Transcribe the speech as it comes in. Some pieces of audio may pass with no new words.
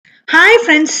Hi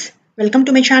friends, welcome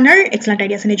to my channel Excellent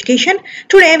Ideas in Education.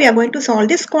 Today we are going to solve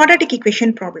this quadratic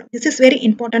equation problem. This is very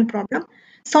important problem.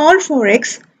 Solve for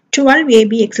x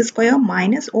 12ab x square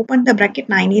minus open the bracket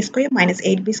 9a square minus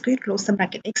 8b square close the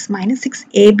bracket x minus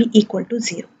 6ab equal to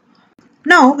 0.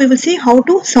 Now we will see how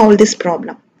to solve this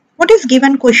problem. What is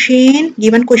given question?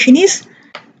 Given question is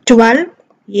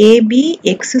 12ab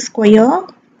x square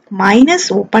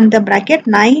minus open the bracket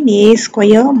 9a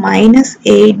square minus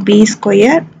 8b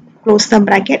square close the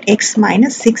bracket x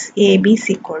minus 6ab is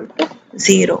equal to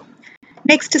 0.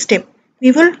 Next step,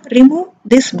 we will remove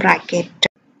this bracket.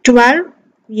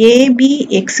 12ab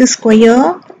x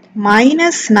square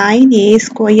minus 9a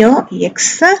square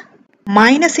x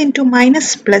minus into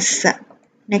minus plus.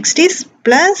 Next is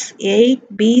plus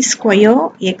 8b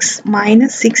square x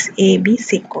minus 6ab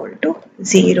is equal to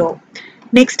 0.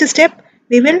 Next step,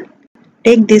 we will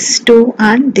take this 2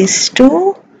 and this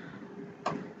 2.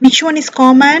 Which one is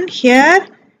common? Here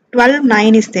 12,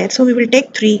 9 is there. So we will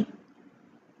take 3.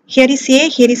 Here is a,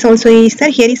 here is also a is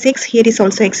there. Here is x, here is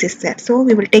also x is there. So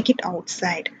we will take it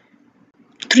outside.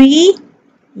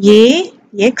 3a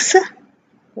x,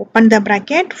 open the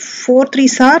bracket, 4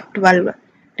 3s are 12.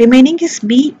 Remaining is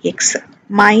bx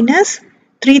minus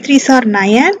 3 3s are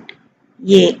 9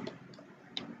 a.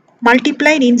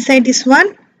 Multiplied inside this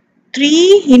one,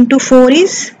 3 into 4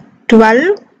 is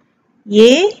 12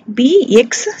 a b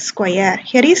x square.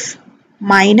 Here is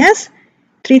minus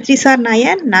 3 3s are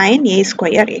 9, 9a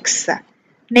square x.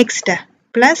 Next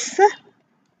plus,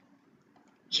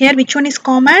 here which one is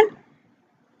common?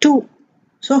 2.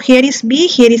 So here is b,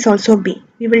 here is also b.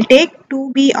 We will take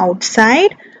 2b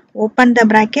outside, open the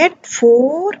bracket,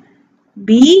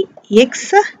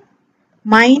 4bx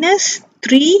minus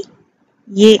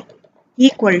 3a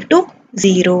equal to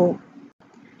 0.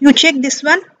 You check this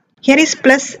one. Here is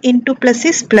plus into plus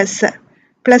is plus.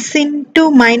 Plus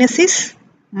into minus is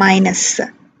minus.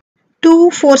 2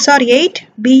 4s are 8.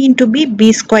 B into b,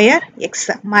 b square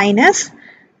x minus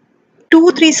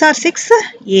 2 3s are 6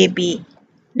 ab.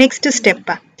 Next step.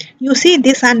 You see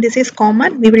this and this is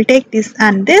common. We will take this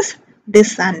and this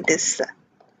and this.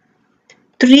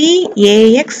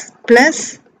 3ax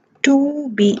plus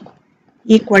 2b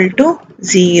equal to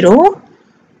 0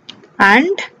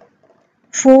 and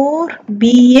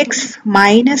 4bx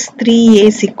minus 3a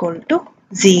is equal to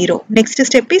 0. Next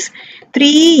step is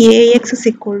 3ax is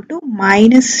equal to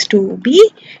minus 2b,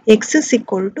 x is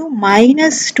equal to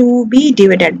minus 2b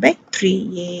divided by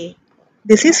 3a.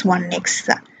 This is 1x.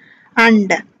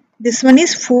 And this one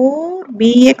is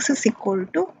 4bx is equal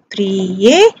to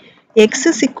 3a, x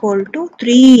is equal to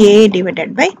 3a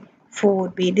divided by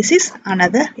 4b. This is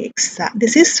another x.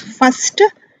 This is first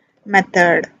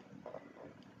method.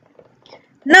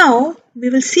 Now we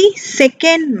will see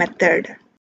second method.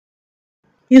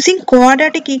 Using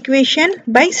quadratic equation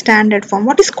by standard form.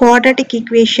 What is quadratic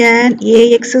equation?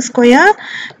 ax square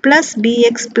plus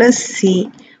bx plus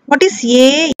c. What is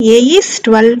a? A is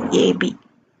 12ab.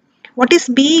 What is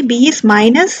b? B is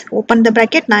minus, open the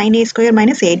bracket, 9a square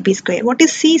minus 8b square. What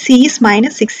is c? C is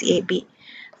minus 6ab.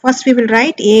 First we will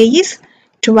write a is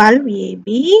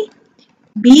 12ab.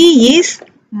 B is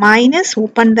minus,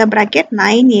 open the bracket,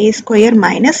 9a square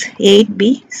minus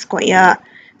 8b square.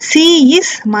 C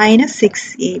is minus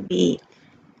 6ab.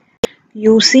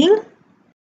 Using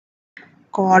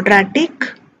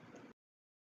quadratic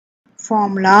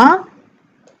formula,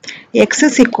 x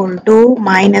is equal to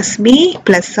minus b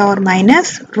plus or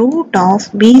minus root of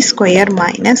b square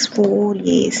minus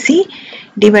 4ac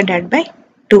divided by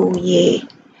 2a.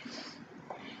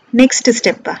 Next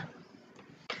step.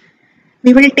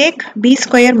 We will take b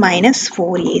square minus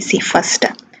 4ac first.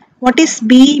 What is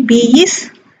b? B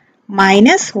is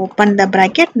minus, open the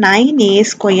bracket, 9a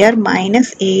square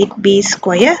minus 8b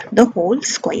square the whole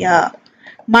square.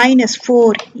 Minus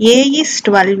 4, a is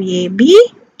 12ab,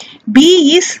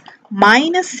 b is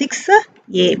minus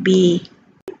 6ab.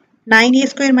 9a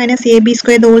square minus ab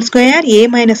square the whole square, a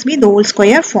minus b the whole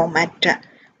square format.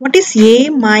 What is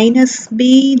a minus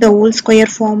b the whole square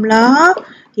formula?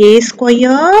 A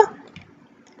square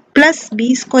plus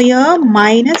b square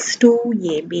minus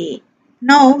 2ab.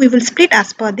 Now we will split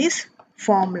as per this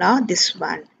formula, this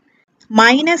one.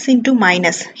 Minus into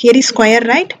minus. Here is square,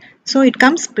 right? So it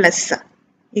comes plus.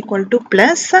 Equal to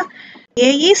plus. A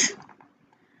is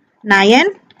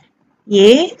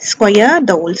 9a square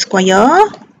the whole square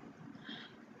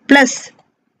plus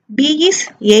b is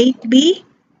 8b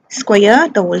square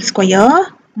the whole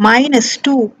square minus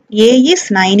 2. A is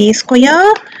 9a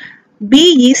square.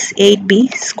 B is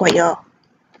 8b square.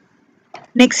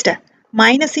 Next,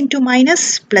 minus into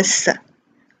minus plus.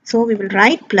 So we will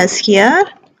write plus here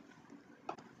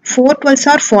 4 12s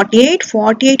are 48.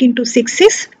 48 into 6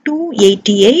 is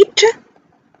 288.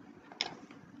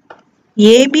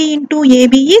 AB into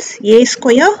AB is A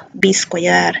square B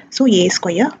square. So A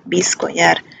square B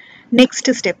square.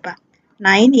 Next step.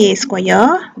 9A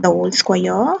square the whole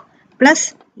square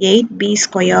plus 8B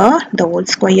square the whole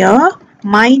square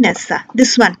minus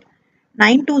this one.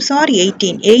 9 2s are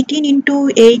 18. 18 into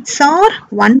 8s are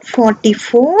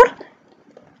 144.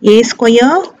 A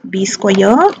square B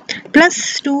square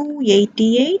plus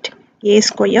 288 A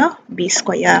square B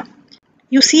square.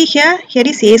 You see here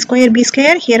is A square B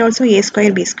square, here also A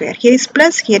square B square. Here is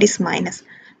plus, here is minus.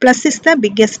 Plus is the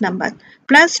biggest number.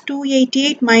 Plus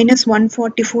 288 minus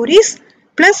 144 is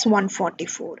plus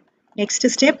 144. Next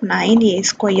step 9A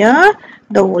square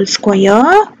the whole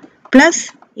square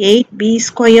plus 8B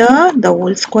square the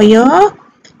whole square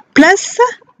plus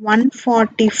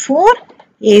 144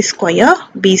 A square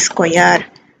B square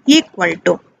equal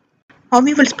to. How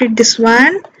we will split this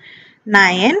one?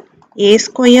 9 A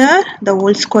square the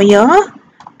whole square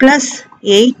plus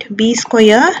 8B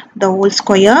square the whole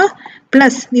square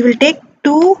plus we will take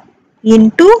 2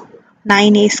 into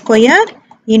 9A square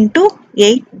into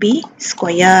 8B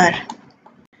square.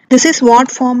 This is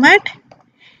what format?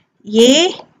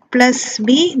 A plus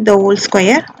B the whole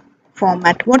square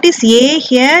format. What is A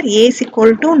here? A is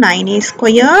equal to 9A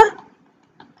square.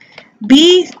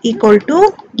 B equal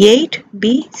to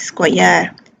 8B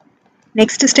square.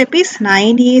 Next step is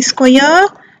 9A square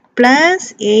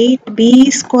plus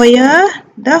 8B square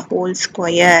the whole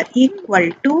square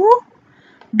equal to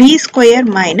B square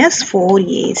minus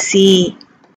 4AC.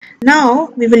 Now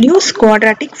we will use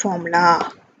quadratic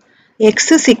formula.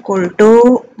 X is equal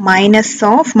to minus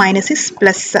is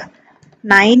plus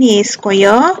 9A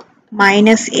square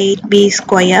minus 8B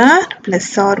square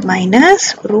plus or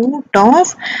minus root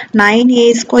of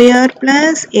 9A square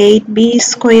plus 8B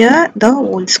square the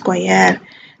whole square.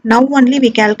 Now only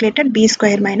we calculated B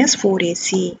square minus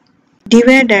 4AC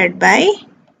divided by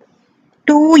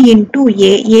 2 into A.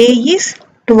 A is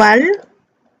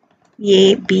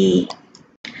 12AB.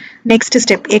 Next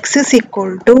step x is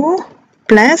equal to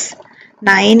plus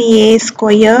 9A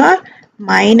square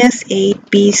minus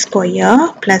 8B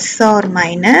square plus or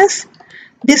minus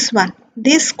this one.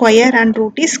 This square and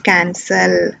root is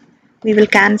cancel. We will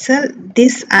cancel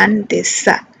this and this.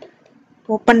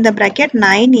 Open the bracket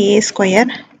 9A square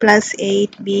plus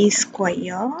 8B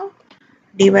square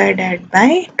divided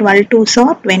by 12 2s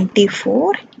are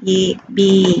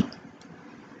 24AB.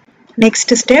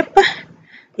 Next step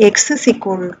x is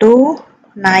equal to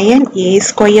 9A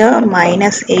square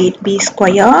minus 8B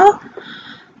square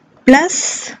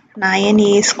plus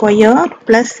 9A square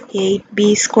plus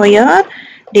 8B square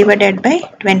divided by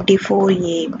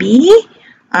 24AB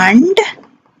and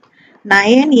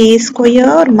 9A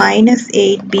square minus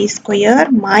 8B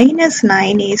square minus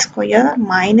 9A square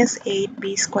minus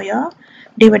 8B square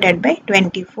divided by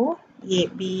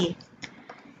 24AB.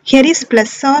 Here is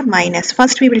plus or minus.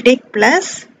 First we will take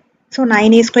plus. So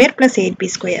 9A square plus 8B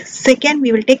square. Second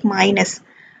we will take minus.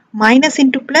 Minus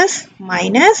into plus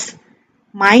minus.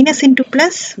 Minus into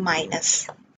plus minus.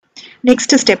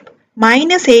 Next step.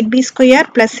 Minus 8B square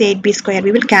plus 8B square.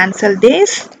 We will cancel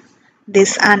this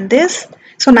and this.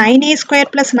 So 9A square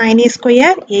plus 9A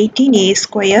square 18A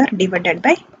square divided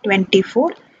by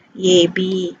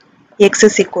 24AB. X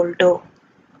is equal to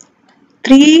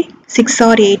 3 6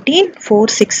 are 18, 4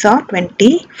 6 are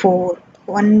 24.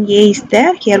 1A is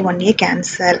there, here 1A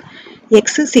cancel.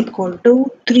 X is equal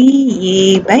to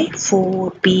 3A by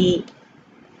 4B.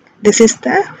 This is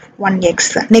the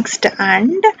 1x. Next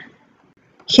and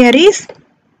here is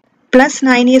plus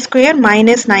 9A square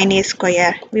minus 9A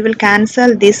square. We will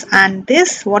cancel this and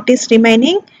this. What is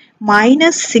remaining?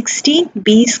 Minus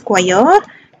 16B square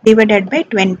divided by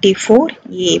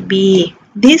 24AB.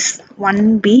 This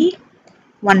 1B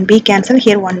cancel.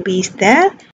 Here 1B is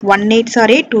there. 1 8s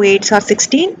are 8, 2 8s are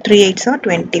 16, 3 8s are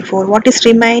 24. What is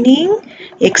remaining?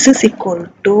 X is equal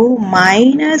to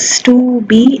minus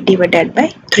 2B divided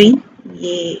by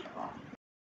 3A.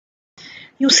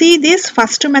 You see this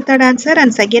first method answer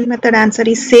and second method answer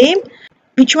is same.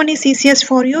 Which one is easiest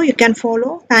for you? You can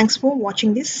follow. Thanks for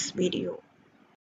watching this video.